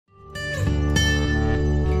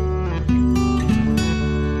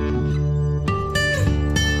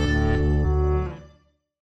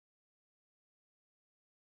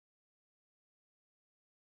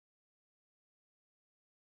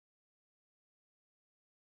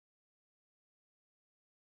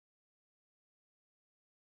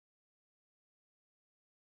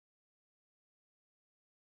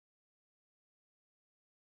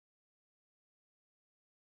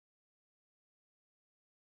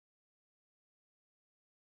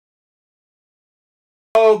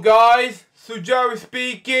Hello guys, so Jerry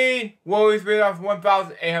speaking. Warriors made off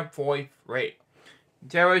 1,843.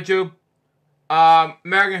 Terry Troop,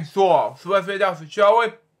 American soil. So let's read out to show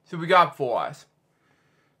it. So we got for us.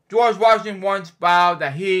 George Washington once vowed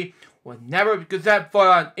that he would never set foot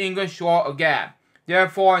on English shore again.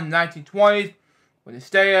 Therefore, in the 1920s, when the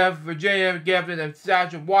state of Virginia gifted the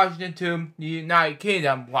statue of Washington to the United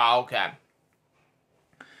Kingdom, wow, okay.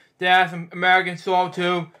 They had some American soil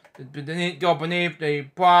too. Go beneath the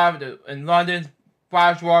pride in London's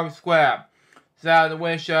Flashwater Square, so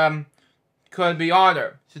which could be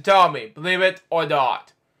honored. So tell me, believe it or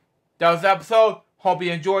not. That was the episode. Hope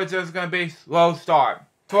you enjoyed. This is gonna be a slow start.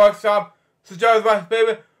 Torque stop. So just my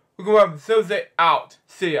favorite. We're going to Susie out.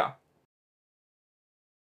 See ya.